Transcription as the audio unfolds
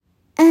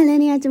أهلا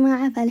يا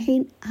جماعة.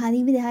 فالحين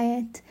هذه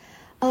بداية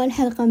أول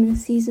حلقة من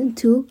السيزن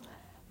 2.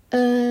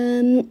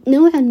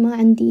 نوعا ما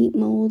عندي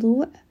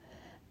موضوع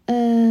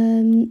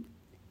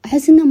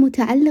أحس إنه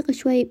متعلق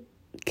شوي،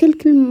 كل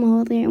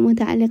المواضيع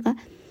متعلقة.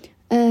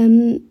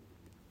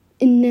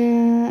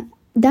 إن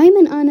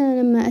دايما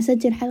أنا لما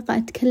أسجل حلقة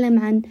أتكلم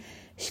عن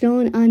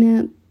شلون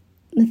أنا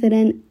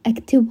مثلا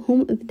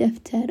أكتبهم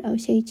بدفتر أو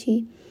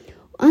شيء.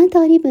 وأنا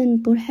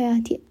تقريبا طول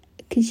حياتي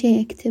كل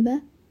شيء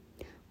أكتبه،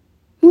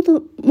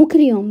 مو كل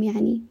يوم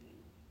يعني.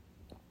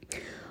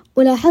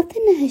 ولاحظت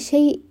إن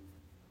هالشيء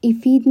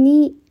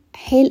يفيدني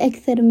حيل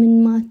أكثر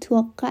من ما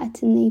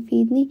توقعت إنه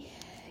يفيدني.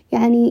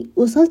 يعني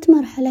وصلت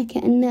مرحلة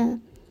كأنه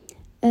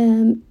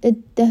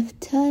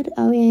الدفتر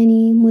أو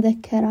يعني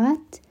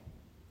مذكرات،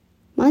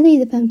 ما أدري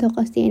إذا فهمتوا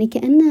قصدي. يعني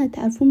كأنه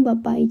تعرفون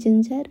باباي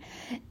جنجر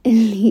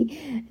اللي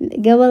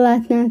قبل لا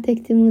تنام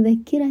تكتب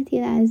مذكرتي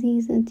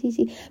العزيزة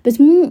تيجي،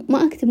 بس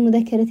ما أكتب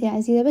مذكرتي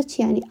العزيزة، بس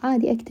يعني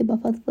عادي أكتب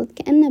أفضفض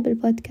كأنه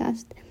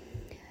بالبودكاست.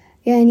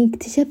 يعني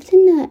اكتشفت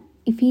إنه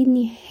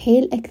يفيدني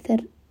حيل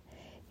أكثر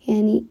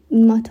يعني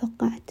من ما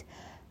توقعت.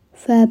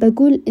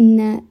 فبقول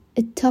إن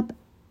التوب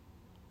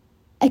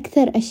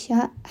أكثر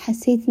أشياء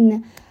حسيت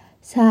إنه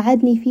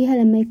ساعدني فيها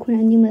لما يكون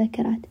عندي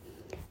مذكرات.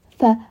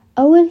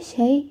 فأول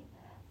شيء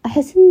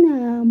أحس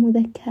إن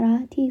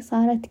مذكراتي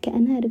صارت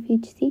كأنها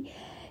رفيجتي.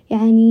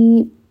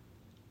 يعني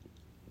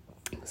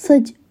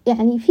صدق،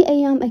 يعني في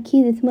أيام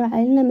أكيد تمر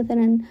علينا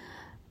مثلا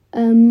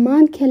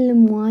ما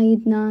نكلم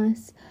وايد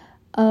ناس،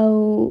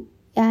 أو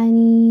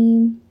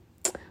يعني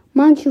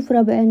ما نشوف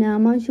ربعنا،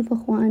 ما نشوف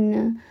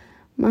أخواننا،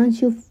 ما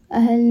نشوف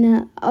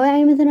أهلنا، أو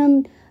يعني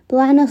مثلا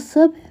طلعنا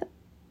الصبح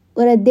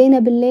وردينا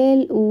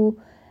بالليل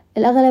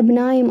والأغلب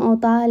نايم أو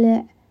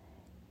طالع.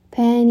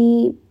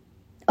 فيعني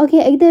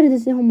أوكي أقدر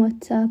أدز لهم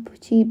واتساب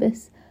وشي،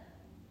 بس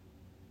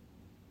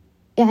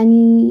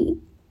يعني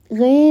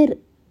غير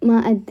ما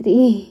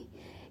أدري.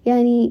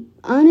 يعني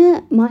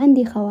أنا ما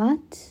عندي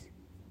خوات،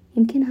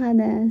 يمكن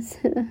هذا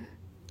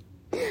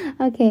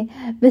أوكي،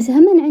 بس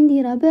هم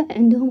عندي ربع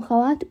عندهم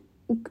خوات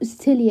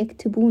وستيل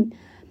يكتبون.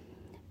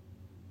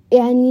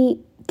 يعني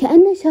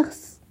كأنه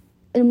شخص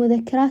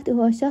المذكرات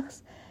هو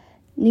شخص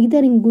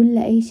نقدر نقول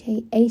له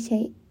أي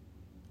شيء.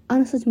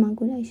 أنا صدق ما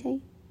أقول أي شيء.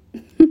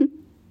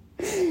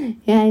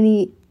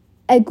 يعني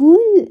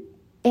أقول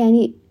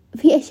يعني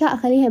في أشياء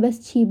أخليها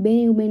بس شي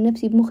بيني وبين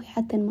نفسي بمخي،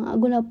 حتى ما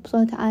أقولها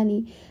بصوت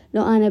عالي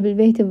لو أنا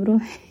بالبيت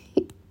بروحي.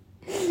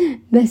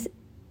 بس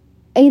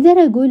أقدر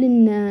أقول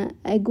إن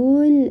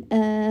أقول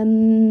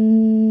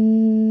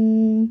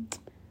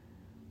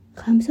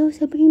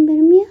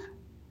 75%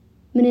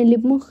 من اللي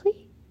بمخي.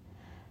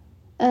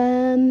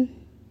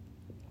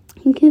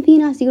 يمكن في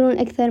ناس يقولون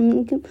أكثر،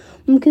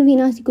 ممكن في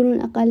ناس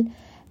يقولون أقل.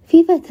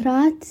 في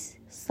فترات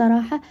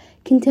الصراحة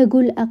كنت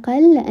أقول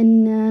أقل،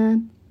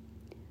 لأن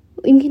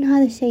يمكن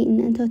هذا الشيء إن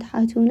أنتوا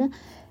تحاتونه.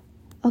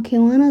 أوكي،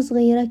 وأنا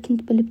صغيرة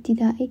كنت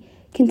بالابتدائي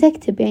كنت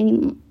أكتب،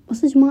 يعني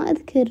صدق ما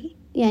أذكر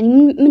يعني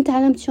من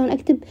تعلمت شلون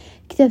أكتب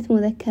كتبت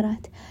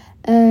مذكرات.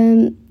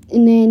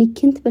 إنه يعني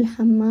كنت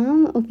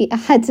بالحمام وفي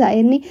أحد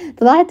زايرني،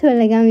 طلعت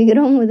ولا قام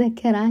يقرون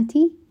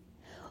مذكراتي.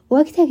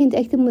 وقتها كنت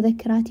أكتب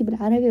مذكراتي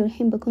بالعربي،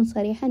 والحين بكون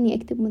صريحة إني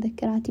أكتب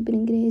مذكراتي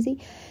بالإنجليزي،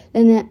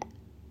 لأن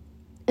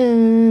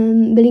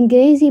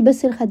بالإنجليزي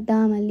بس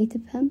الخدامة اللي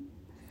تفهم.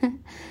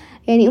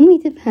 يعني أمي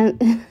تفهم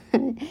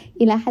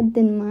إلى حد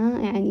ما،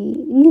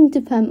 يعني يمكن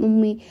تفهم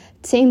أمي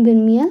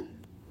 90%،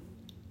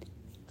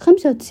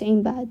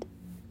 95 بعد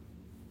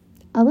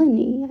أظن.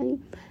 يعني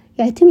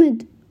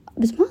يعتمد،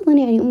 بس ما أظن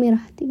يعني أمي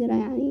راح تقرأ،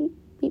 يعني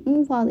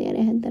مو فاضية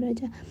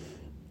لهالدرجة.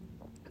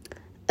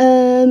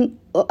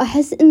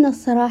 وأحس إن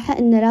الصراحة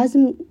إن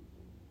لازم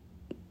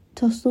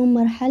توصلون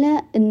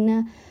مرحلة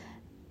إن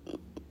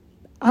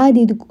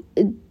عادي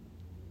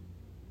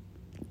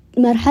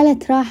مرحلة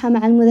راحة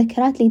مع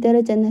المذكرات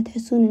لدرجة إن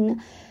تحسون إن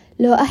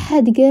لو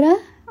أحد قرأ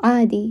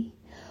عادي.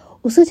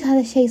 وصدق هذا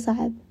الشيء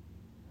صعب.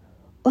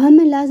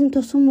 وهم لازم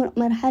توصلون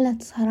مرحلة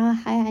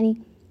صراحة، يعني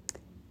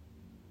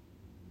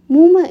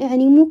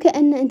مو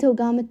كأن أنتوا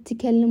قامت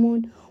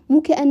تتكلمون،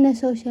 مو كأن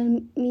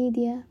سوشيال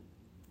ميديا.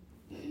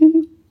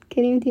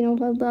 كلمتي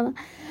المفضلة.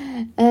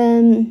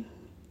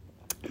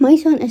 ما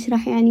شلون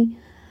أشرح، يعني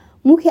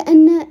مو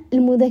كأن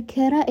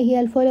المذكرة هي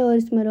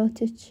الفولورز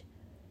مالوتك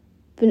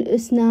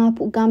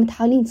بالسناب وقامت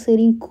تحاولين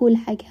تصيرين كول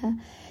حقها.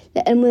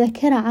 لا،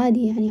 المذكرة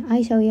عادي، يعني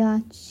عايشة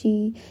وياك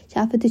شي،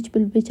 شافتك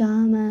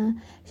بالبيجامة،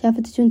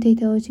 شافتك وانتي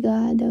توج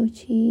قاعدة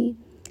وشي.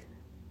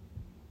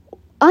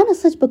 أنا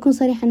صدق بكون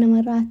صريحة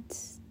إن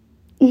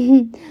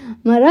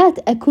مرات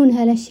أكون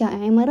هالأشياء.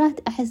 يعني مرات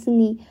أحس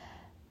إني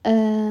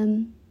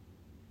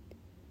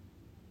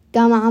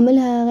قام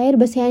أعملها غير،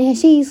 بس يعني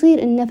هالشي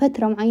يصير إنه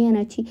فترة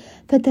معينة، شي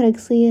فترة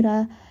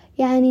قصيرة،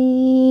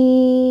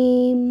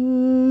 يعني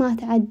ما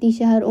تعدي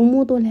شهر،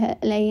 ومو طول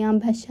الأيام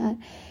بهالشهر،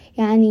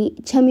 يعني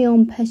كم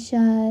يوم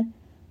بهالشهر.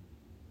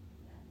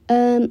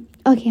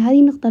 أوكي، هذه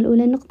النقطة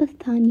الأولى. النقطة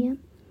الثانية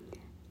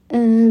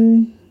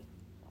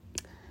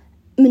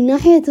من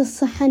ناحية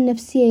الصحة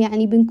النفسية،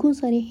 يعني بنكون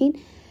صريحين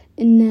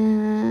إن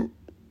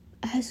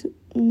أحس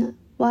إن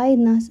وايد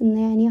ناس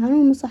إنه يعني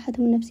يعانون من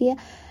صحتهم النفسية،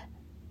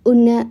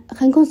 وإنه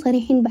خلينا نكون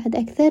صريحين بعد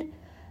أكثر،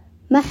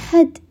 ما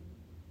حد،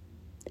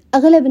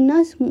 أغلب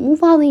الناس مو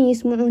فاضيين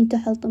يسمعون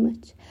تحلطمك.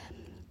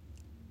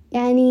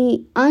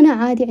 يعني أنا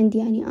عادي عندي،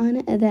 يعني أنا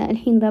إذا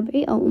الحين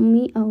ربعي أو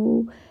أمي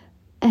أو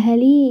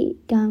أهلي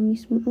قام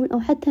يسمعون، أو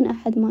حتى أنا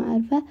أحد ما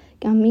أعرفه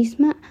قام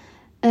يسمع،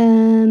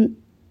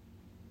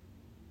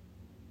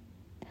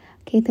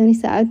 اوكي توني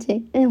ساعات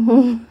شيء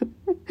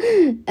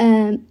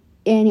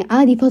يعني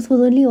عادي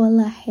فضفضوا لي،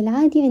 والله حيل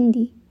عادي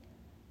عندي،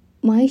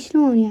 ما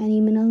شلون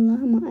يعني من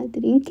الله ما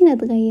أدري، يمكن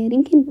أتغير،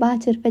 يمكن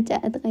باكر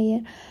فجأة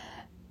أتغير،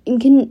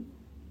 يمكن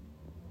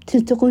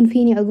تلتقون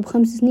فيني عقب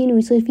 5 سنين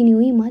ويصير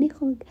فيني مالي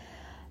خلق.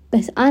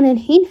 بس أنا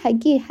الحين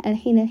حقي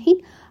الحين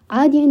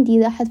عادي عندي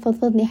إذا أحد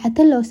فضفض لي،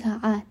 حتى لو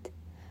ساعات،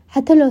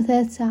 حتى لو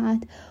 3 ساعات.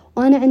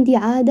 وأنا عندي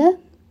عادة،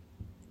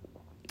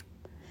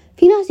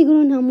 في ناس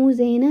يقولون إنها مو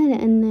زينة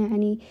لأن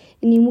يعني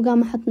إني مو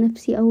قام أحط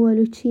نفسي أول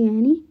وشي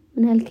يعني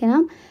من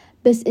هالكلام،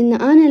 بس إن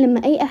أنا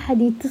لما أي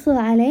أحد يتصل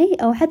علي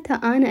أو حتى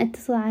أنا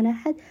أتصل على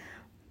أحد،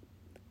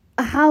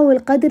 أحاول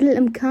قدر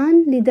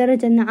الإمكان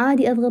لدرجة إن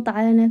عادي أضغط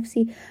على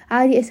نفسي،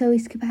 عادي أسوي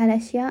سكيب على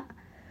أشياء،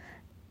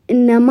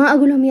 إن ما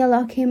أقولهم يلا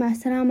أوكي مع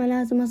السلامة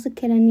لازم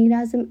أصك لأني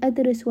لازم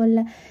أدرس،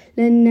 ولا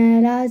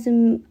لأن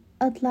لازم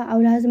أطلع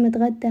أو لازم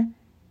أتغدى.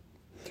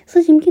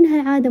 صدق يمكن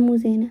هالعادة مو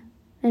زينة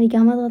يعني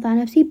قام أضغط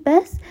على نفسي،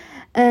 بس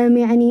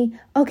يعني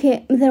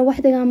أوكي مثلا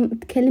واحدة قام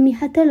تكلمني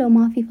حتى لو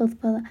ما في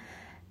فضفضة،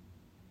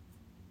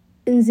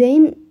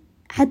 إنزين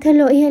حتى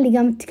لو هي اللي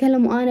قامت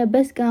تتكلم وأنا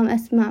بس قام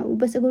أسمع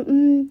وبس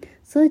أقول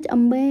صدق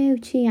أمبي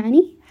وشي،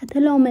 يعني حتى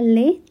لو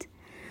مليت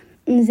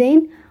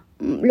إنزين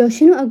لو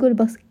شنو أقول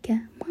بسكة،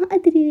 ما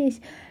أدري ليش،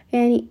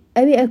 يعني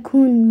أبي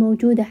أكون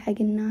موجودة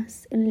حق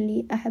الناس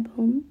اللي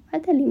أحبهم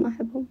حتى اللي ما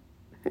أحبهم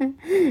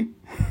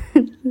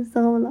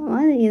والله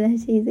ما أدري إذا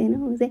هالشي زين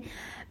أو زين،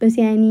 بس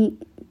يعني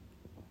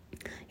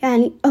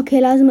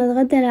أوكي لازم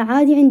أتغدى،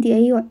 عادي عندي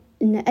أيوة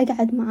إن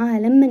أقعد معاها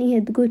لما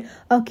هي تقول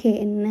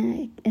أوكي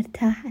إن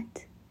ارتاحت،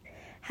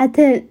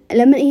 حتى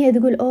لما هي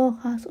تقول أوه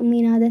خلاص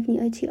أمي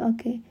نادتني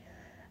أوكي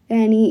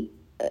يعني.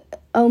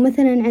 أو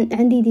مثلا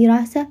عندي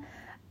دراسة،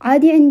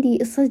 عادي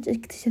عندي الصدق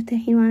اكتشفت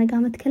الحين وأنا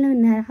قاعدة أتكلم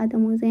إنها العادة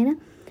مو زينة،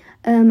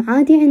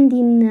 عادي عندي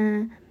إن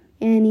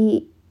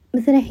يعني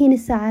مثلا الحين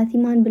الساعة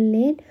 8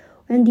 بالليل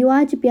وعندي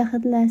واجب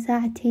ياخذ له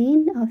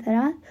 2 أو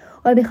 3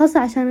 وأبي خلصه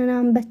عشان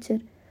أنام بكر،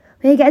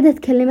 وهي قاعدة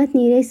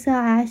تكلمتني ليش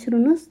الساعة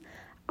 10:30،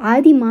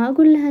 عادي ما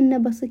أقول لها إنه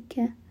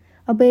بسكة،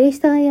 أبي ليش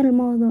تغير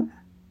الموضوع،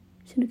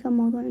 شنو كان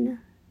موضوعنا،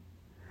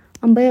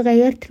 أبي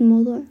غيرت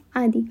الموضوع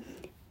عادي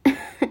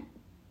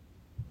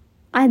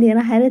عادي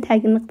راح أرد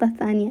حق النقطة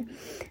الثانية.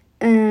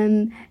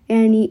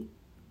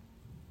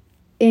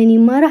 يعني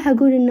ما راح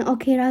أقول إنه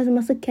أوكي لازم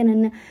أسكر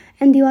إنه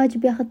عندي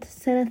واجب ياخذ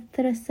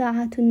 3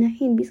 ساعات وإنه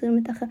الحين بيصير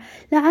متأخر،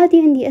 لا عادي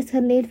عندي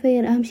أسهر ليل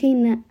فير، أهم شيء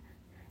إنه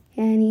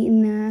يعني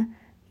إنه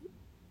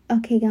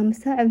أوكي قام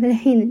استوعب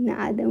الحين إنه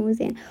عادة مو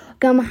زين،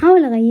 قام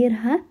أحاول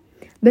أغيرها،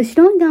 بس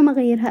شلون قام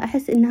أغيرها،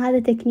 أحس إن هذا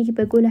تكنيك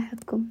بقوله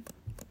حقكم،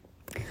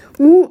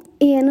 مو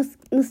هي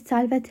نص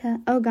سالفتها،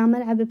 أو قام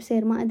ألعب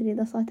بسير ما أدري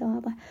إذا صوته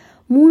واضح،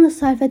 مو نص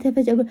سالفتها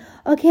فجأة أقول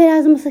أوكي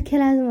لازم أسكر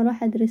لازم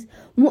أروح أدرس،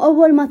 مو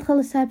أول ما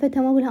تخلص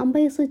سالفتها ما أقولها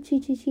أمبي صد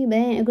شي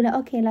بعدين أقولها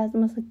أوكي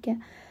لازم أسكر،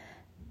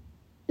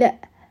 لا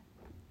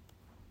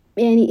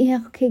يعني إيه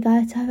أوكي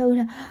قاعدة سالفة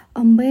أقولها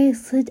أمبي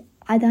صد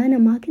عاد أنا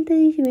ما كنت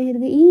أدري شي، بعدين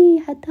تقول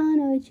حتى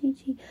أنا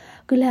شي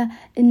أقولها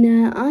إن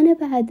أنا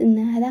بعد إن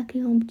هذاك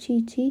اليوم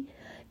شي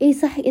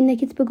صح إن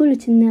كنت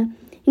بقولك إن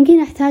يمكن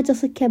أحتاج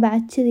أسكر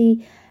بعد كذي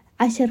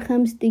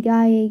 10-5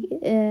 دقايق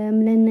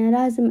لأن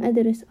لازم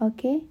أدرس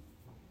أوكي.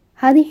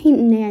 هذه حين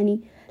إنه يعني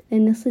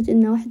لأن صدق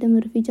إنه واحدة من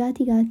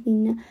رفيجاتي قالت لي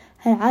إن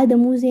هالعادة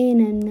مو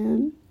زينة،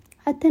 إن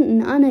حتى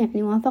إن أنا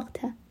يعني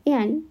وافقتها،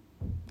 يعني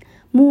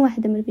مو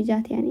واحدة من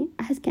رفيجاتي يعني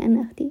أحس كأن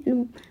أختي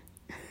المهم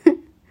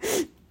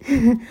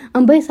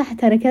أمبي صح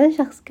ترى كذا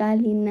شخص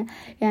قال لي إنه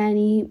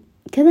يعني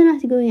كذا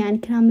ناس يقولون يعني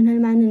كلام من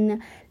هالمعنى إنه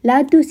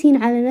لا تدوسين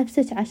على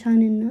نفسك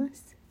عشان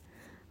الناس.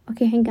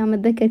 أوكي الحين قام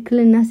أتذكر كل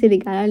الناس اللي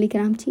قالوا لي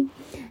كلام شي.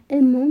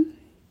 المهم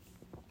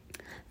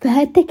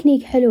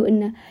فهالتكنيك حلو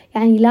إنه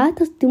يعني لا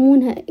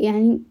تصدمونها،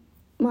 يعني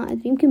ما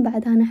أدري يمكن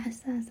بعد أنا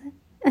حساسة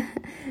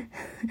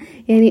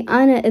يعني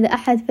أنا إذا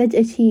أحد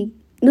فجأة شي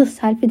نص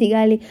سالفتي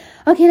قال لي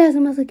أوكي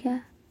لازم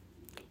أصكها،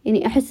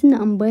 يعني أحس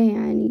إنه أمبي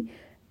يعني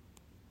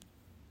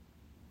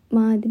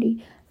ما أدري،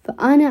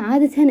 فأنا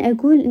عادة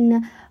أقول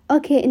إنه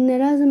أوكي إنه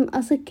لازم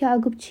أصكها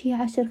عقب شي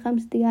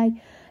 10-5 دقايق،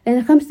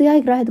 لأن 5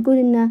 دقايق راح تقول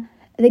إنه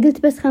إذا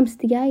قلت بس 5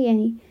 دقايق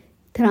يعني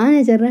ترى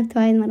أنا جربت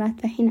وايد مرات،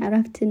 فالحين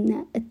عرفت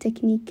إن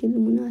التكنيك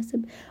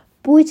المناسب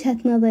بوجهة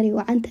نظري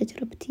وعن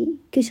تجربتي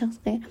كل شخص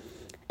غير،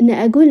 إن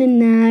أقول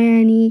إنه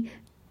يعني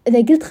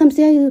إذا قلت 5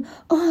 دقايق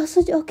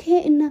صدق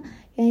أوكي، إنه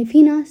يعني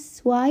في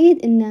ناس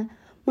وايد إنه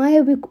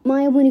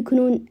ما يبون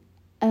يكونون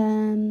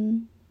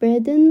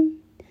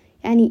burden،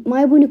 يعني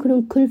ما يبون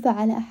يكونون كلفة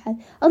على أحد،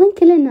 أظن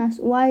كل الناس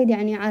وايد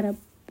يعني عرب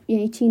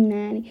يعني تشينا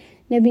يعني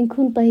نبي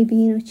نكون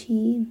طيبين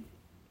وشي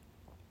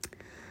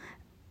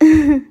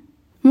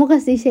مو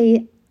قصدي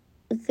شيء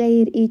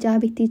غير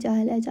إيجابي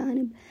تجاه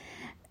الأجانب.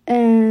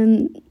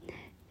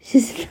 شو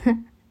اسمه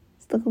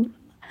استغفر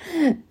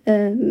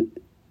الله.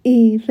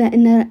 إيه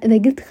فإن إذا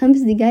قلت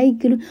 5 دقايق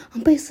يقولون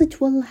أم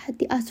صدق والله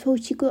حدي آسفة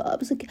وشي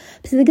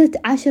بس إذا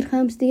قلت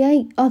 5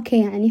 دقايق أوكي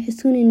يعني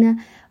يحسون إنه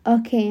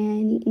أوكي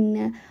يعني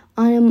إنه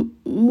أنا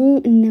مو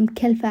إنه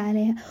مكلفة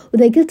عليها.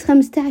 وإذا قلت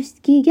 15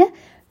 دقيقة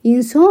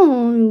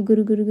ينسون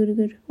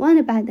وقر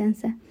وأنا بعد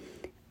أنسى.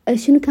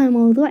 شنو كان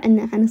الموضوع؟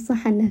 إنه عن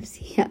الصحة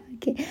النفسية.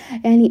 أوكي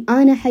يعني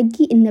أنا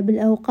حقي إنه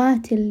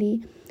بالأوقات اللي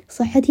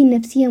صحتي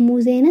النفسية مو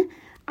زينة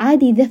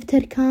عادي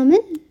دفتر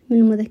كامل من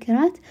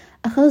المذكرات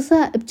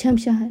أخلصه بكم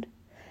شهر،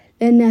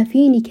 لأن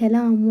فيني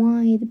كلام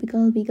وايد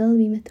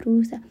قلبي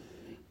متروسة.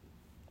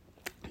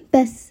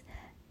 بس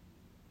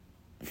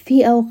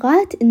في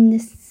أوقات إن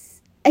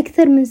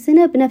أكثر من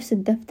سنة بنفس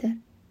الدفتر.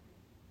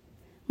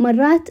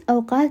 مرات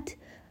أوقات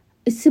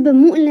السبب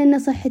مو إلا أن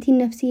صحتي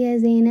النفسية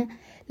زينة،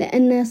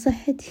 لأن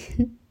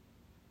صحتي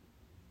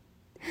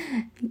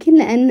يمكن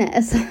لأن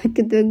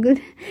كنت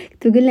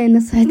بقول لأن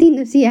صحتي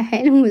النفسية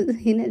حيل مو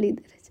زينة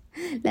لدرجة.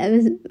 لا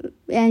بس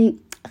يعني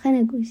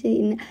خلينا نقول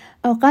شيء إن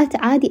أوقات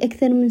عادي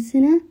أكثر من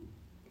سنة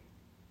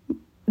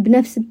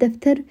بنفس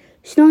الدفتر.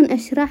 شلون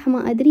أشرح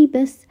ما أدري،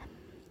 بس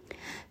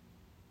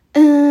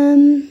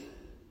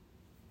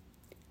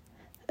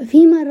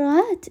في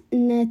مرات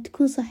إن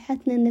تكون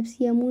صحتنا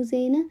النفسية مو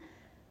زينة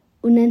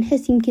وإن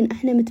نحس يمكن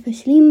إحنا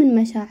متفشلين من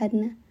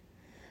مشاعرنا،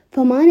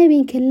 فما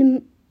نبي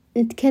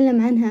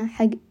نتكلم عنها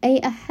حق أي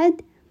أحد.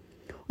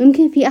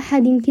 ويمكن في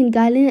أحد يمكن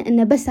قال لنا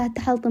إنه بس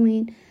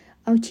هالتحلطمين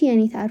أو شي،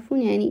 يعني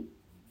تعرفون يعني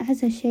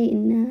أحس هالشيء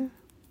إنه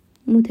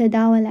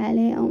متداول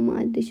عليه أو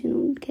ما أدري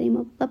شنو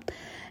الكلمة بالضبط.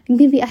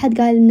 يمكن في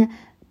أحد قال إنه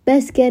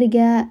بس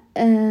قرقة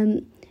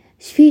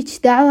شفيك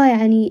دعوة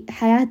يعني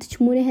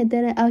حياتك مو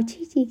لهالدرجة أو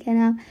شي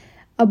كلام.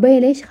 أبي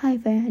ليش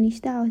خايفة يعني إيش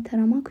دعوة،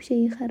 ترى ماكو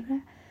شيء يخرع.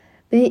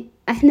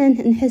 إحنا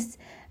نحس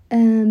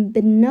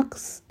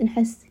بالنقص،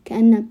 نحس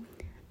كأنه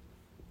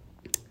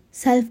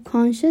self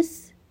conscious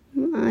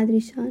ما أدري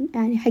شلون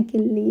يعني حق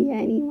اللي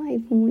يعني ما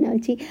يفهمون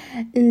أو شي.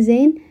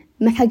 إنزين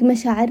حق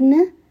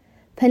مشاعرنا،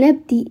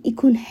 فنبدي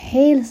يكون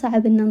حيل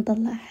صعب إن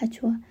نطلع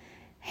حجوة،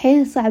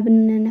 حيل صعب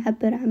إن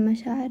نعبر عن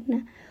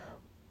مشاعرنا.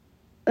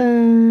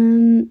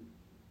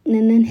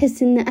 لأن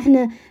نحس إن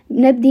إحنا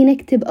نبدي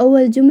نكتب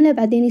أول جملة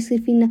بعدين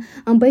يصير فينا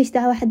أنبيش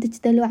دعوة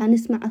حدك دلوعة،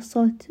 نسمع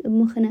الصوت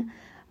بمخنا،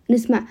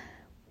 نسمع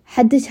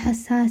حدك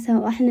حساسة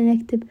وإحنا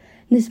نكتب،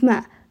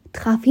 نسمع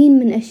تخافين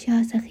من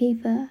أشياء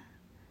سخيفة،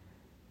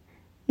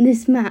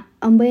 نسمع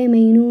أنبي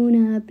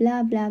مينونة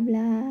بلا بلا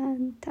بلا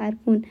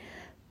تعرفون.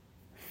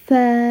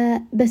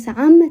 فبس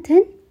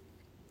عامة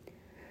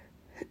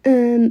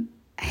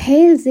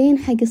حيل زين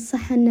حق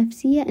الصحة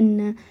النفسية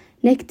إن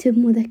نكتب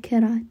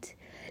مذكرات،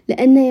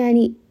 لأنه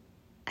يعني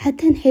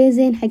حتى حيل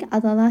زين حق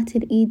عضلات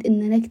الإيد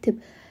إن نكتب،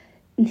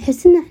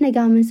 نحس إن إحنا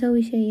قاعد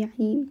نسوي شيء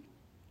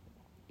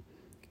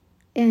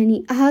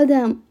يعني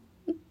هذا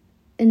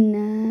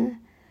إن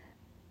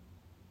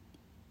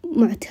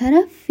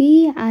معترف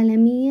فيه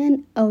عالميا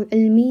أو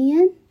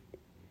علميا،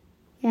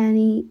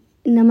 يعني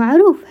إنه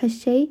معروف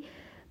هالشيء،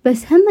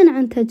 بس هم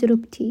عن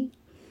تجربتي.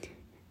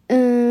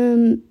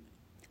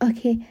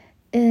 أوكي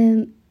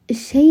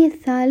الشيء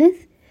الثالث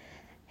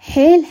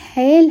حيل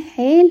حيل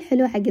حيل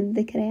حلو حق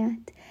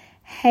الذكريات،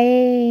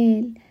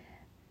 حيل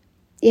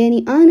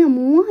يعني أنا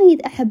مو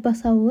وايد أحب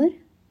أصور،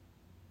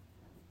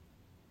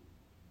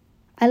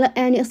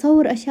 يعني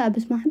أصور أشياء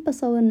بس ما أحب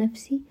أصور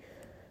نفسي.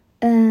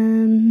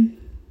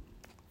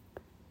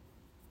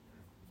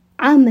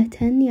 عامة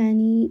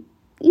يعني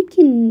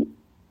يمكن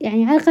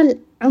يعني على الأقل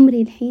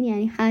عمري الحين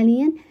يعني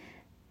حاليا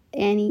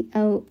يعني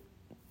أو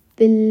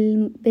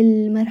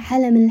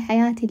بالمرحلة من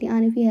الحياة اللي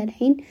أنا فيها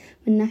الحين،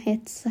 من ناحية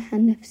الصحة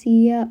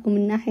النفسية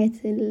ومن ناحية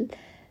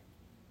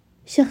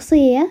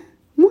الشخصية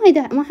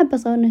ما أحب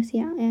أصور نفسي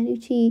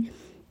يعني شي.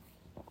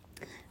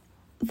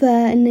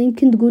 فإنه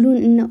يمكن تقولون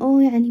إنه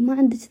أوه يعني ما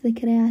عندك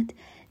ذكريات.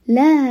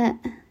 لا،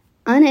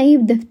 أنا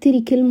أجيب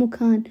دفتري كل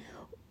مكان،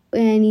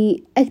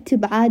 يعني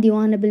أكتب عادي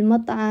وأنا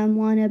بالمطعم،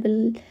 وأنا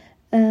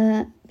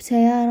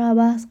بسيارة،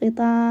 باص،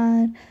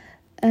 قطار،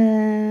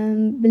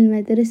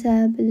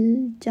 بالمدرسة،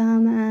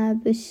 بالجامعة،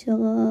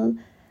 بالشغل،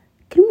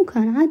 كل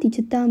مكان عادي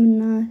قدام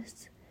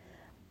الناس.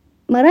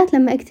 مرات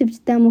لما أكتب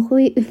قدام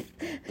أخوي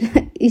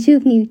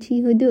يشوفني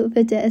وشي هدوء،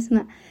 فجأة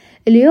أسمع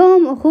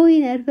اليوم أخوي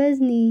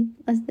نرفزني،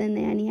 قصدا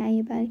يعني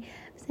يعيب علي،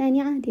 بس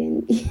يعني عادي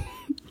يعني.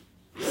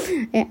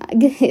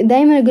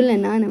 دايما أقول له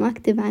إن أنا ما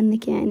أكتب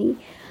عنك، يعني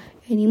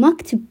ما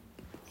أكتب،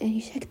 يعني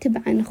إيش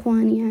أكتب عن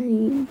إخواني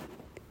يعني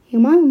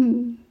ما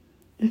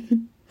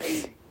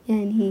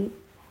يعني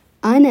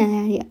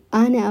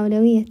أنا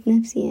أولوية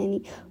نفسي،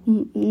 يعني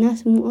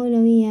الناس مو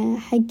أولوية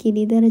حقي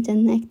لدرجة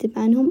أن أكتب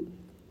عنهم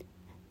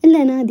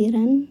إلا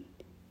نادرا.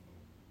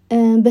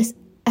 بس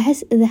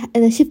أحس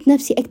إذا شفت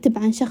نفسي أكتب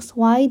عن شخص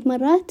وايد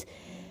مرات،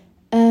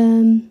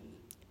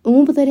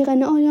 ومو بطريقة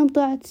أنه اليوم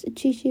طلعت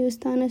شي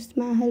واستانست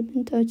مع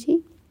هالبنت أو شي،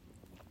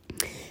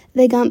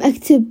 إذا قام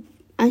أكتب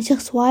عن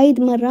شخص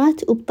وايد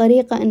مرات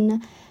وبطريقة أنه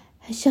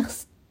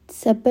هالشخص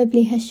تسبب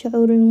لي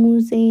هالشعور المو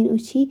زين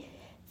وشي،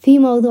 في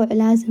موضوع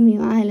لازم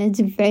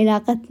يعالج في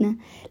علاقتنا،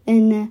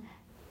 لأن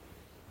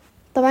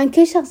طبعا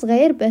كل شخص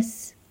غير،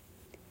 بس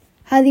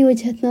هذه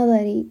وجهة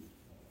نظري.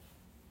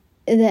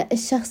 إذا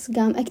الشخص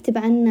قام أكتب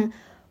عنه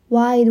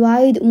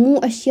وايد ومو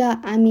أشياء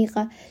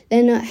عميقة،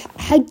 لأنه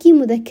حقي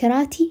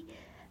مذكراتي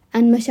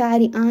عن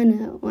مشاعري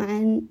أنا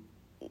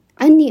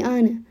عني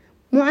أنا،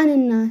 مو عن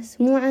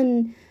الناس، مو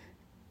عن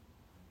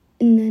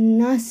إن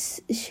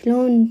الناس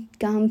شلون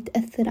قام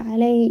تأثر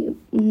علي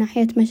من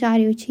ناحية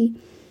مشاعري وشي.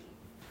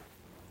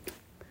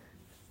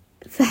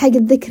 فحق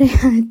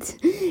الذكريات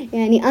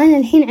يعني أنا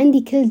الحين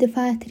عندي كل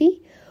دفاتري،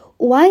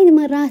 ووايد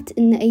مرات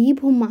إن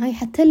أجيبهم معاي،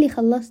 حتى اللي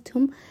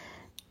خلصتهم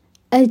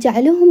أرجع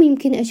لهم،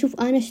 يمكن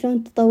أشوف أنا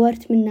شلون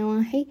تطورت من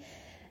نواحي.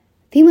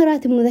 في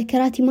مرات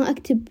بمذكراتي ما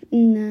أكتب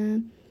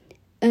إن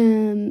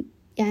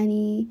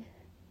يعني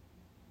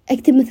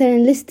أكتب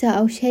مثلا لستة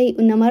أو شيء،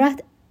 وإن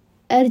مرات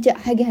أرجع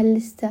حق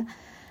هاللستة.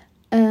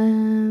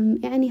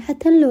 يعني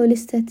حتى لو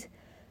لستة،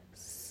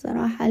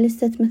 صراحة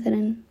لستة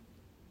مثلا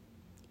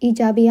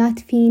إيجابيات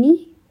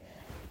فيني،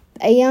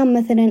 بأيام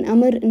مثلا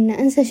أمر إن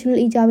أنسى شنو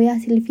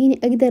الإيجابيات اللي فيني،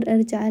 أقدر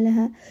أرجع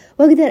لها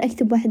وأقدر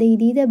أكتب واحدة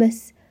جديدة.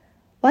 بس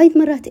وايد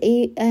مرات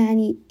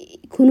يعني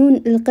يكونون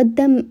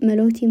القدم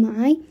ملوتي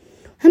معاي.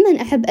 هم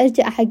أنا أحب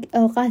أرجع حق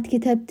أوقات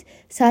كتبت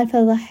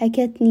سالفة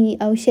ضحكتني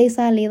أو شيء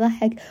صار لي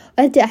يضحك،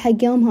 وأرجع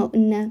حق يومها،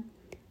 وإنه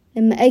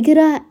لما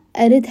أقرأ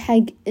أرد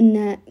حق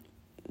إنه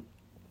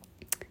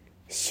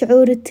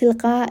الشعور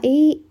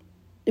التلقائي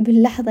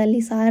باللحظة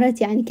اللي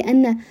صارت، يعني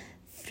كأنه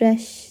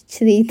فريش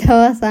كذي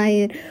توا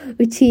صاير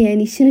وشي،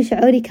 يعني شنو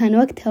شعوري كان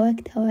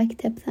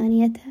وقتها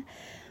بثانيتها.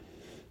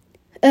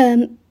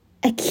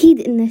 أكيد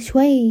إنه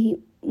شوي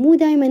مو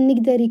دايما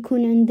نقدر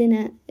يكون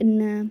عندنا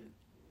إنه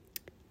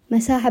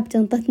مساحة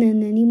بجنطتنا إن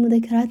نجيب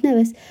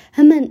مذكراتنا، بس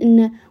هم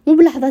إنه مو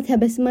بلحظتها،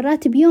 بس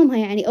مرات بيومها،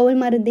 يعني أول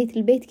ما رديت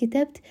البيت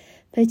كتبت،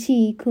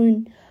 فشي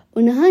يكون.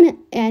 ونهانا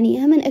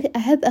يعني هم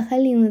أحب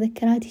أخلي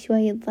مذكراتي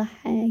شوي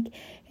تضحك،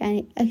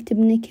 يعني أكتب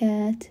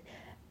نكت،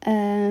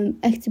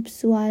 أكتب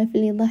السوالف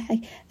اللي يضحك،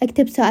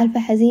 أكتب سوالف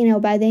حزينة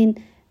وبعدين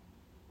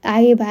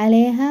أعيب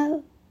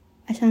عليها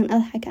عشان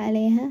أضحك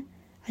عليها،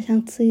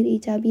 عشان تصير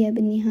إيجابية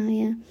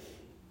بالنهاية.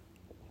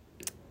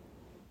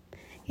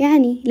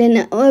 يعني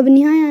لأن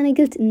بالنهاية أنا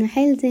قلت إنه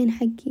حيل زين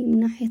حقي من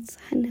ناحية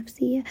الصحة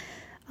النفسية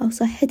أو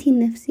صحتي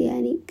النفسية،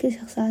 يعني كل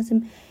شخص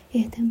لازم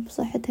يهتم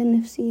بصحته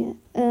النفسية.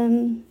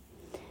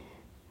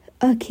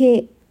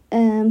 أوكي،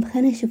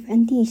 خلنا نشوف.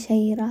 عندي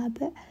شيء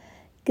رابع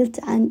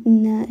قلت عن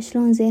إنه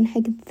شلون زين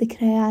حق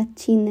الذكريات،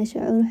 شي إنه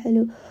شعور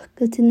حلو.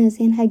 قلت إنه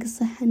زين حق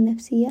الصحة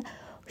النفسية.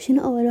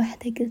 وشنو أول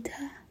واحدة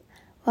قلتها؟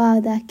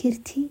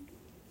 ذاكرتي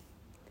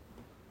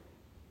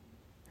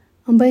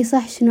أمبي.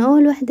 صح، شنو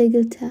أول واحدة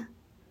قلتها؟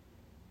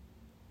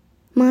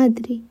 ما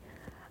أدري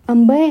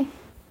أمبي.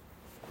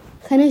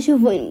 خلنا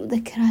نشوف وين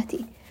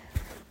مذكراتي.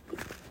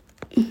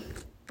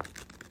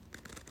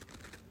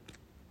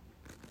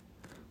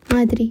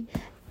 ما أدري،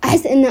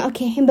 أحس إنه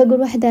أوكي الحين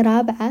بقول واحدة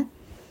رابعة،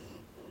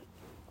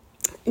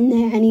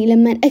 إنه يعني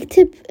لما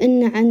أكتب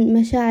إنه عن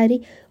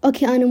مشاعري،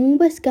 أوكي أنا مو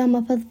بس قامة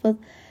أفضفض،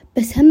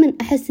 بس هم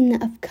أحس إن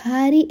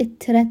أفكاري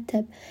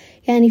تترتب.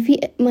 يعني في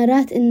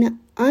مرات إن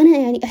أنا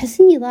يعني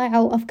أحس إني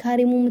ضايعة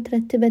وأفكاري مو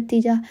مترتبة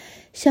تجاه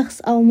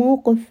شخص أو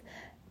موقف،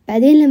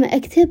 بعدين لما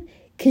أكتب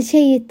كل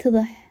شيء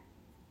يتضح.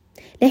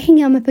 للحين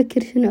قاعدة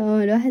أفكر شنو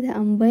أول واحدة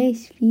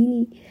أمبيش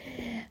فيني،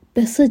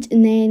 بس صدق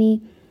إنه يعني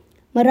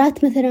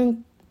مرات مثلا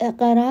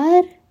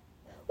قرار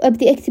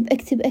وأبدي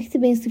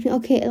أكتب يصير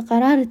أوكي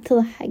القرار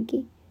اتضح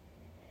حقي.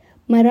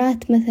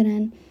 مرات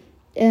مثلا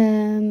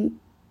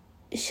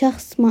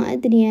شخص ما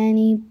أدري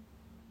يعني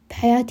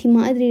بحياتي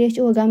ما أدري ليش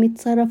هو قام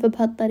يتصرف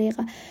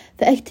بهالطريقة،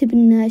 فأكتب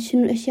إنه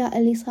شنو الأشياء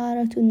اللي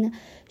صارت وإنه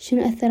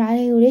شنو أثر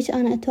علي وليش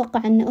أنا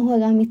أتوقع إنه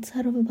هو قام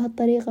يتصرف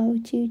بهالطريقة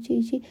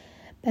وشي.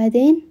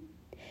 بعدين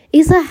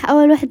صح،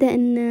 أول واحدة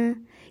إنه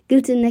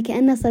قلت إنه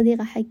كأنه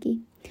صديقة حقي.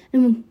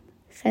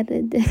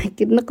 خرد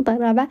حق النقطة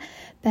الرابعة.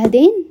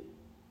 بعدين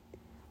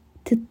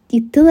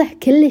يتضح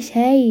كل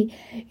شيء،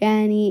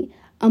 يعني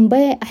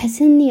أمبي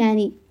أحس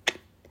إني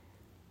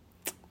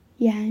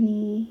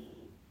يعني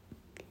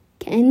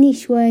كأني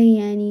شوي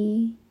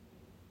يعني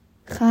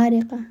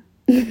خارقة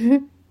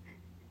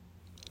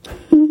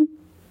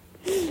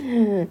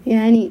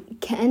يعني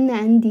كأن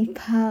عندي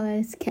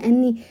باورز،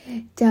 كأني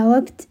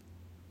جاوبت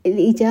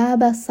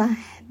الإجابة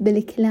صح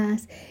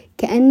بالكلاس،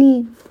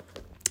 كأني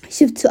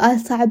شفت سؤال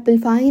صعب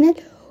بالفاينل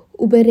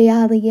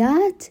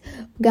وبالرياضيات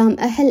قام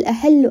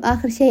أحل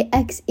وآخر شيء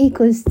x =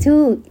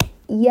 2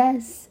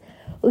 يس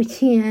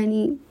وشي.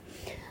 يعني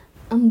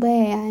أمبي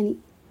يعني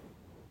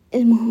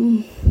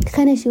المهم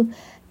خلنا نشوف.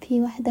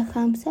 في واحدة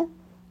خامسة،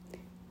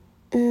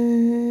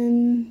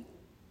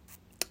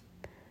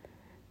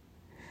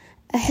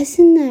 أحس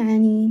إنه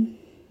يعني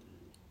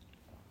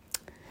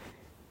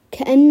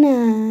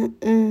كأنه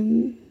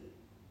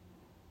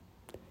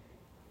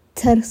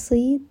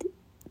ترصيد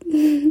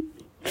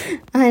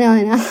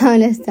أنا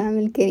أحاول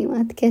أستعمل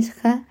كلمات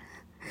كشخة،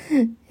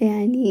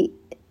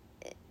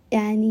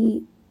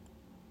 يعني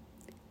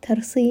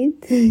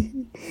ترصيد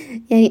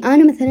يعني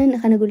أنا مثلا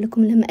خلنا أقول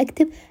لكم، لما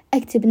أكتب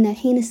أكتب إن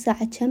الحين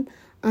الساعة كم،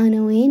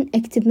 أنا وين،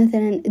 أكتب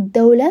مثلا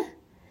الدولة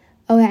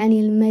أو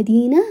يعني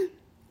المدينة.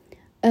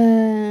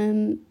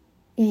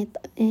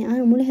 يعني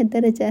أنا مو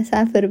لهالدرجة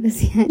أسافر،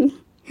 بس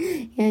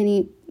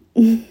يعني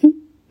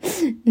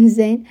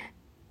زين.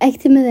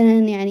 أكتب مثلا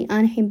يعني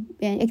أنا الحين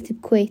يعني أكتب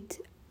كويت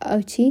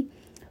أو شي،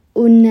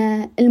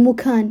 وإن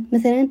المكان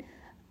مثلا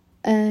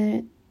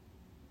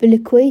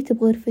بالكويت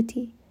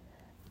بغرفتي،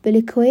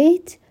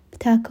 بالكويت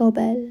بتاكو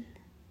بل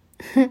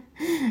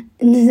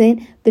زين،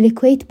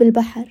 بالكويت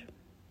بالبحر،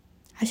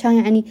 عشان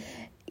يعني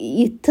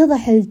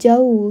يتضح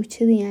الجو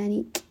وكذي،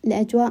 يعني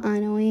الأجواء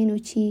أنا وين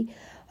وشي.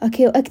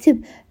 أوكي،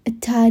 وأكتب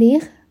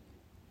التاريخ،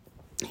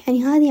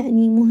 يعني هذه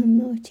يعني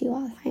مهمة وشي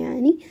واضحة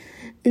يعني.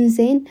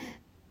 إنزين،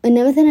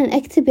 إنه مثلا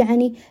أكتب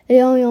يعني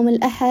اليوم يوم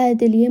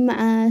الأحد،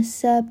 الجمعة،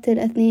 السبت،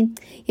 الاثنين.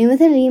 يعني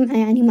مثلا الجمعة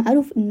يعني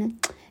معروف إنه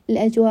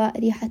الأجواء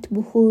ريحة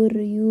بخور،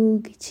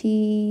 ريوق،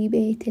 شي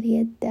بيت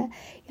اليد،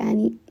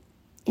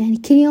 يعني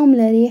كل يوم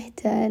له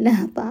ريحته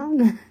له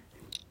طعمه.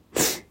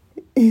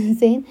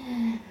 زين،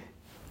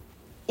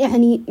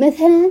 يعني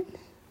مثلا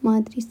ما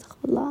أدري،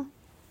 استغفر الله،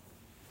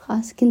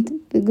 خلاص كنت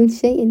بقول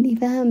شيء اللي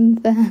فهم.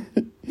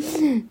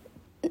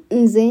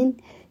 زين،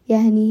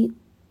 يعني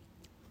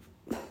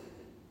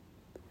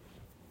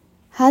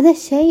هذا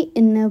الشيء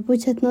إنه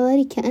بوجهة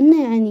نظري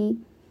كأنه يعني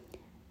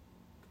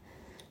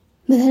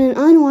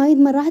مثلا أنا وايد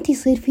مرات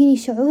يصير فيني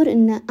شعور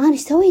إنه أنا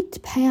إيش سويت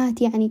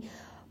بحياتي، يعني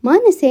ما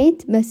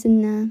نسيت، بس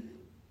إنه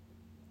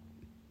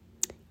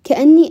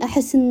كأني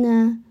أحس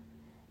إنه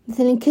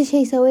مثلا كل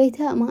شيء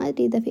سويته، ما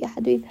أدري إذا في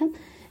أحد يفهم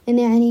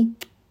إنه يعني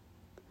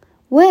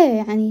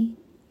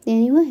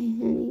يعني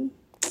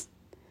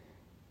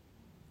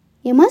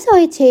ما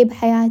سويت شيء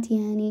بحياتي،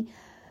 يعني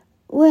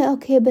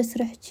أوكي بس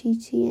رحت شي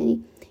يعني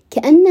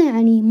كأنه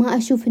يعني ما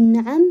أشوف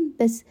النعم،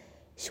 بس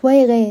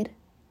شوي غير،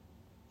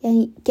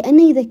 يعني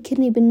كأنه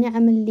يذكرني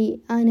بالنعم اللي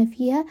أنا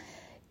فيها.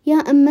 يا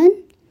أما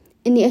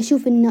إني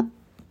أشوف إنه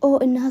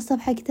إن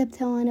هالصفحة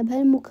كتبتها وأنا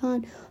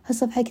بهالمكان،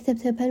 هالصفحة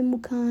كتبتها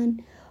بهالمكان،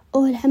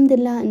 الحمد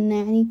لله إنه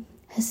يعني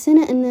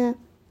هالسنة إنه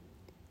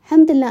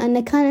الحمد لله إنه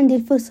كان عندي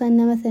الفرصة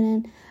إنه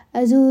مثلا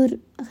أزور،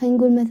 خلينا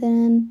نقول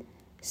مثلا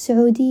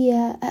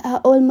السعودية،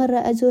 أول مرة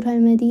أزور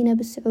هالمدينة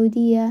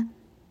بالسعودية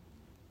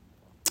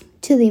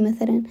كذي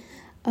مثلا.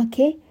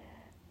 أوكي،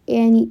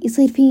 يعني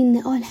يصير فيه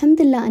إنه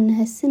الحمد لله إن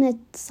هالسنة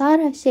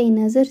صار هالشي،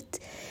 نزرت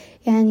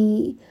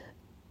يعني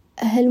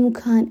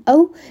هالمكان.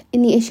 أو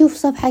إني أشوف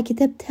صفحة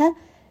كتبتها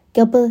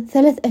قبل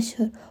 3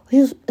 أشهر،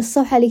 وأشوف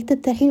الصفحة اللي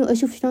كتبتها الحين،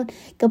 وأشوف شلون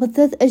قبل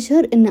 3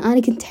 أشهر إن أنا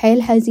كنت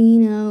حيل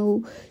حزينة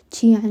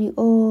وشي، يعني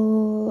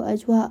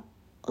أجواء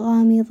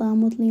غامضة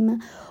مظلمة،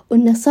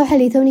 وإن الصفحة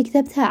اللي توني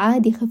كتبتها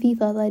عادي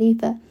خفيفة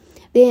ظريفة.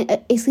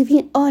 يصير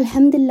فيه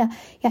الحمد لله،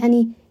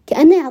 يعني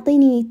كأنه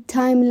يعطيني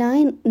تايم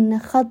لاين، إنه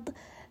خط،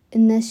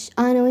 إن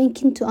أنا وين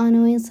كنت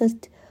وأنا وين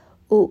صرت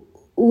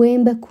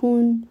وين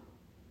بكون،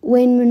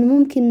 وين من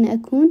ممكن أن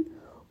أكون.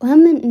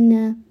 وهم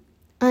إن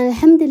أنا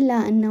الحمد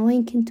لله إن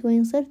وين كنت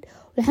وين صرت،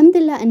 والحمد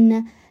لله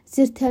إن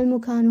زرت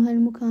هالمكان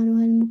وهالمكان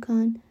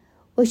وهالمكان.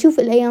 وأشوف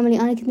الأيام اللي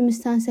أنا كنت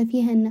مستانسة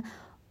فيها إن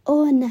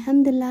إن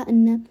الحمد لله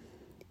إن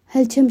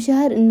هالكم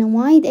شهر إن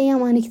وايد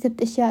أيام أنا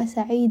كتبت أشياء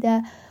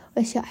سعيدة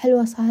وأشياء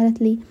حلوة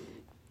صارت لي.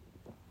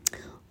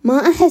 ما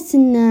أحس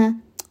إن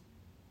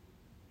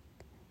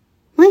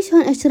ما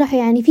شلون أشرح،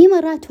 يعني في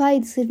مرات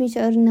وايد يصير في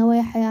شعور إنه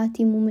ويا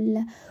حياتي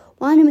مملة،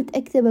 وأنا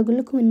متأكدة بقول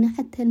لكم إن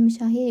حتى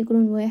المشاهير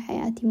يقولون ويا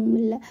حياتي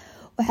مملة،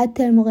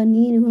 وحتى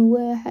المغنيين يقولون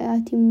ويا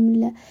حياتي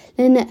مملة.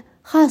 لأن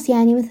خاص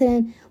يعني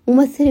مثلا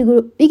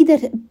ممثل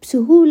يقدر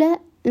بسهولة،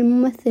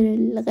 الممثل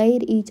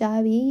الغير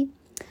إيجابي،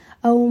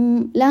 أو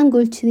لا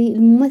نقول كذي،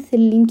 الممثل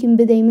اللي يمكن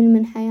بدأ يمل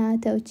من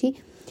حياته وشي،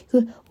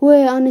 يقول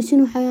أنا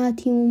شنو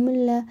حياتي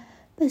مملة،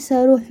 بس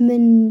أروح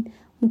من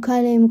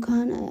مكان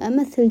لمكان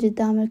أمثل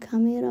قدام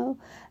الكاميرا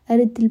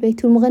وأرد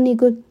البيت. والمغني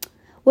يقول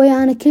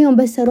أنا كل يوم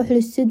بس أروح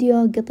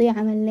الاستوديو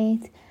قطيعة مليت.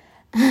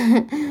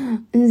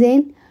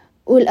 إنزين،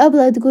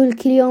 والأبلة تقول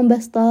كل يوم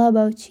بس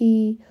طلبة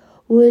وشي.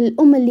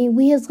 والأم اللي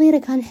وهي صغيرة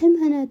كان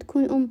حلمها أنها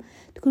تكون أم،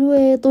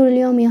 تقول طول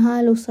اليوم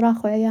يهال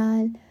وصراخ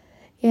وعيال.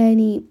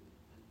 يعني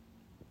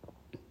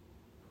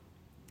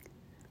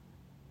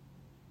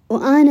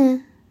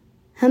وأنا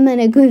هم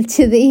أنا أقول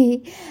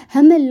كذي،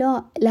 هم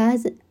لو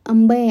لازم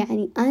أمبي،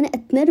 يعني أنا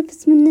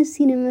أتنرفز من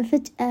نفسي لما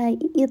فجأة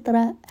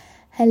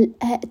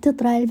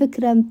تطرأ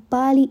الفكرة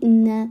ببالي،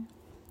 إنه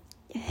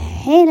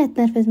حيل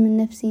أتنرفز من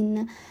نفسي.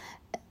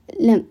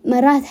 إنه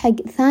مرات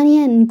حق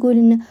ثانية نقول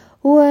إنه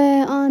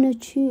أنا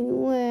شي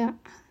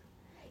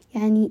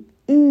يعني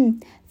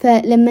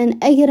فلما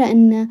أقرأ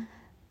إنه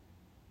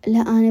لا،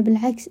 أنا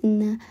بالعكس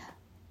إنه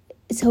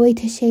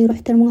سويت هالشي،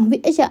 رحت المكان،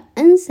 في أشياء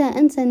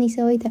أنسى إني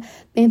سويتها،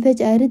 بين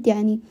فجأة أرد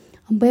يعني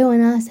أمبي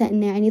وناسة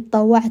إنه يعني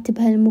تطوعت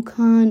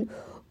بهالمكان،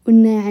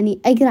 وإنه يعني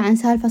أقرأ عن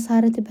سالفة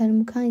صارت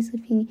بهالمكان،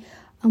 يصير فيني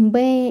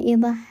أمبي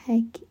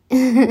يضحك.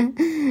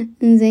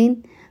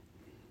 إنزين،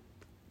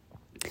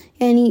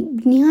 يعني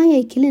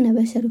بالنهاية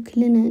كلنا بشر،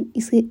 وكلنا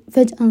يصير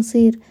فجأة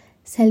نصير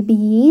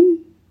سلبيين.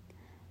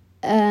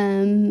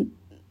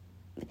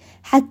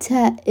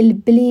 حتى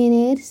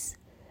البليونيرز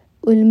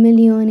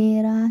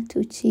والمليونيرات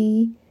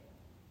وشي،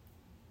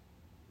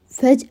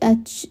 فجأة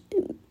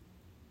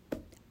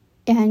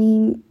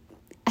يعني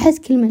أحس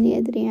كل من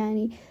يدري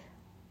يعني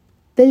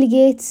بيل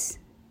غيتس،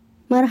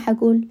 ما راح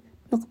أقول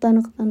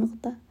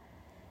نقطة.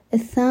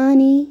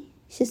 الثاني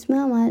شو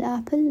اسمه مال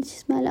آبل، شو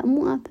اسمه، لا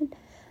مو آبل،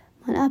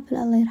 مال آبل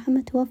الله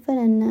يرحمه توفى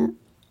لأنه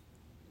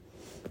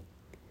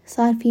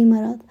صار فيه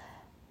مرض.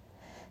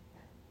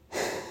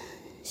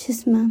 شو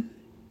اسمه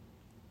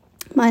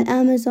مال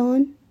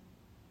آمازون،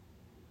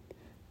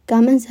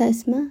 قام أنسى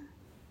اسمه،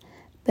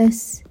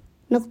 بس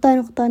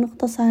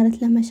نقطة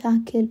صارت له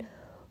مشاكل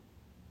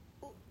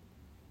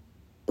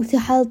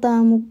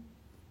وتحلطم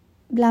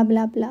بلا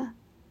بلا بلا.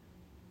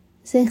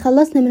 زين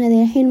خلصنا من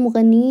هذين، الحين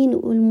المغنيين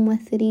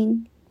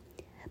والممثلين.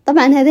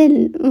 طبعا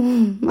هذين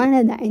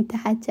ما ندعي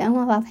نتحكى،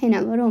 هم واضحين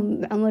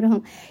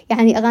بعمرهم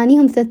يعني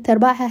أغانيهم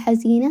 3/4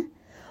 حزينة،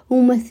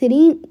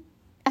 وممثلين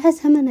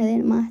أحس هم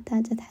هذين ما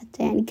أحتاج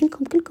أتحكى يعني.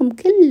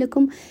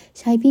 كلكم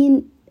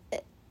شايفين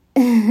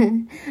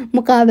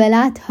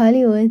مقابلات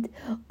هوليوود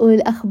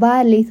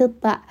والأخبار اللي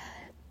تطلع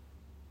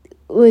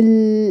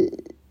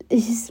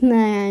اسمه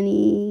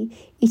يعني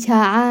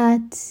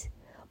إشاعات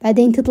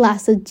بعدين تطلع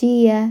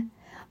صجية.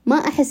 ما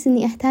أحس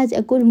إني أحتاج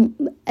أقول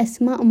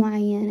أسماء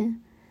معينة.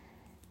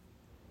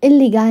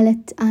 اللي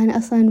قالت أنا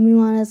أصلا من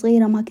وأنا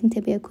صغيرة ما كنت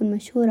أبي أكون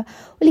مشهورة،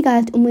 واللي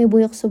قالت أمي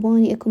وأبوي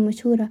يغصبوني أكون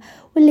مشهورة،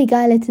 واللي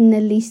قالت إن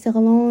اللي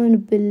يشتغلون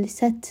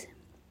بالست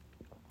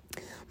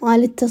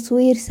مال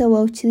التصوير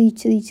سووا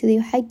كذي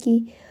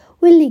وحكي،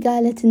 واللي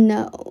قالت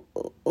إن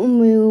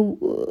أمي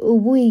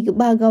وأبوي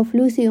باقوا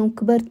فلوسي يوم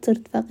كبرت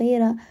صرت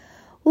فقيرة،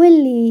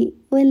 واللي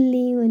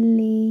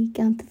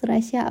كانت تطرح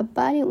أشياء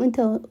ببالي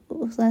وأنت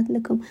وصلت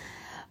لكم.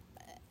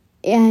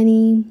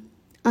 يعني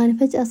أنا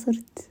فجأة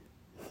صرت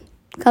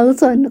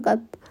خلصوا النقط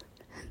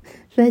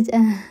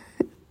فجأة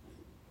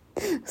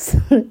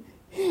صرت.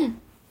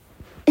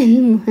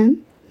 المهم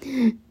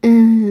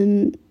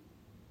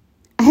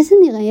أحس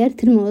إني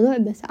غيرت الموضوع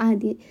بس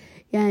عادي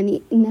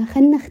يعني، إن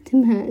خلنا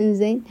نختمها.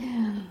 إنزين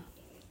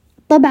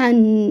طبعا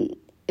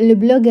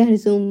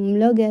البلوجرز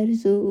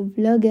وبلوجرز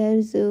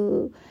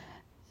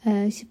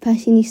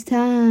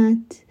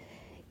وفاشينيستات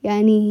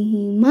يعني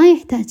ما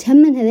يحتاج هم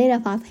من هذيلا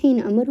فاضحين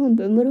عمرهم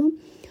بعمرهم،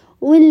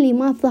 واللي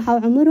ما فضحوا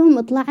عمرهم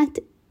طلعت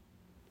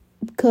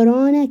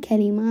بكورونا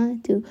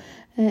كلمات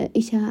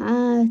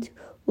وإشاعات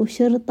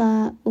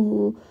وشرطة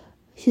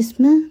وش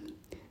اسمه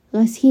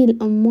غسيل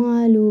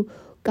أموال،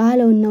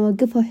 وقالوا إنه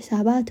وقفوا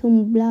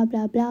حساباتهم بلا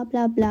بلا بلا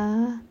بلا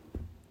بلا.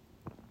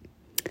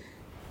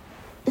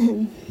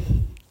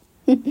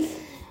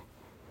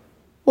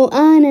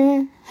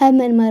 وأنا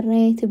هم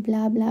مريت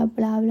بلا بلا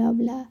بلا بلا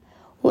بلا،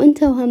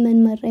 وأنتوا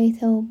هم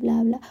مريتوا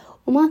بلا بلا،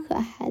 وماكو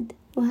أحد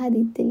وهذه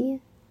الدنيا.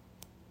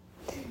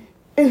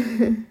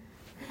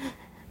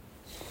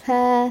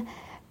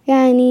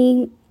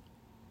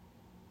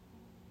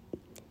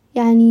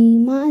 يعني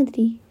ما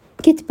أدري،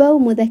 كتبوا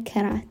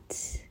مذكرات.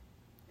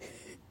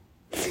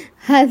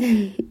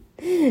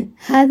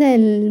 هذا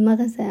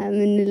المغزى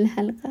من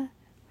الحلقة.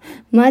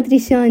 ما أدري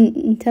شلون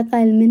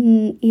انتقل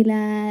من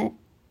إلى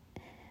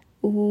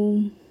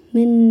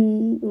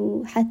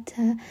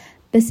وحتى،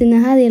 بس إن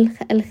هذه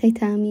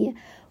الختامية.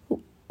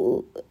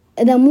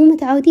 إذا مو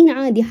متعودين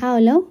عادي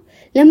حاولوا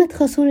لما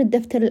تخلصون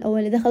الدفتر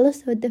الأول، إذا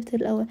خلصتوا الدفتر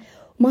الأول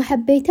وما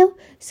حبيتوا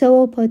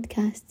سووا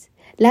بودكاست.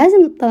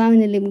 لازم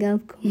تطلعون اللي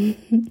بقلبكم.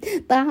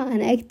 طبعا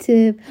أنا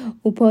أكتب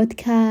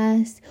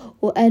وبودكاست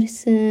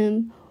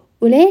وأرسم،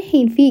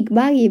 وللحين فيك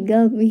باقي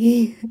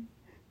بقلبي.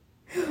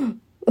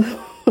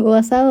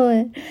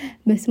 وأصور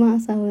بس ما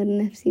أصور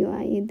نفسي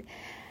وايد.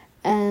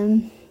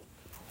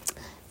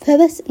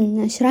 فبس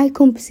إيش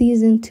رأيكم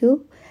بسيزن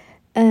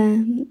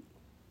 2؟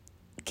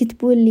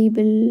 كتبوا لي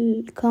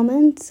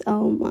بالكومنتس،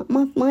 أو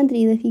ما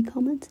أدري إذا في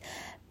كومنتس،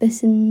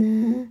 بس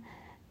إن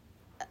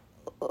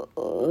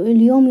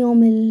اليوم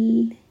يوم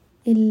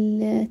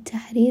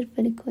التحرير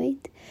في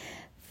الكويت،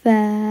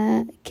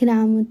 فكل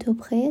عام وانتم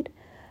بخير.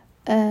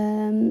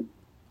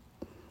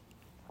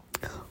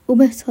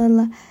 وبس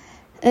والله،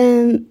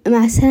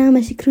 مع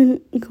السلامة. شكرا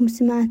إنكم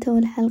سمعتوا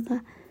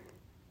الحلقة.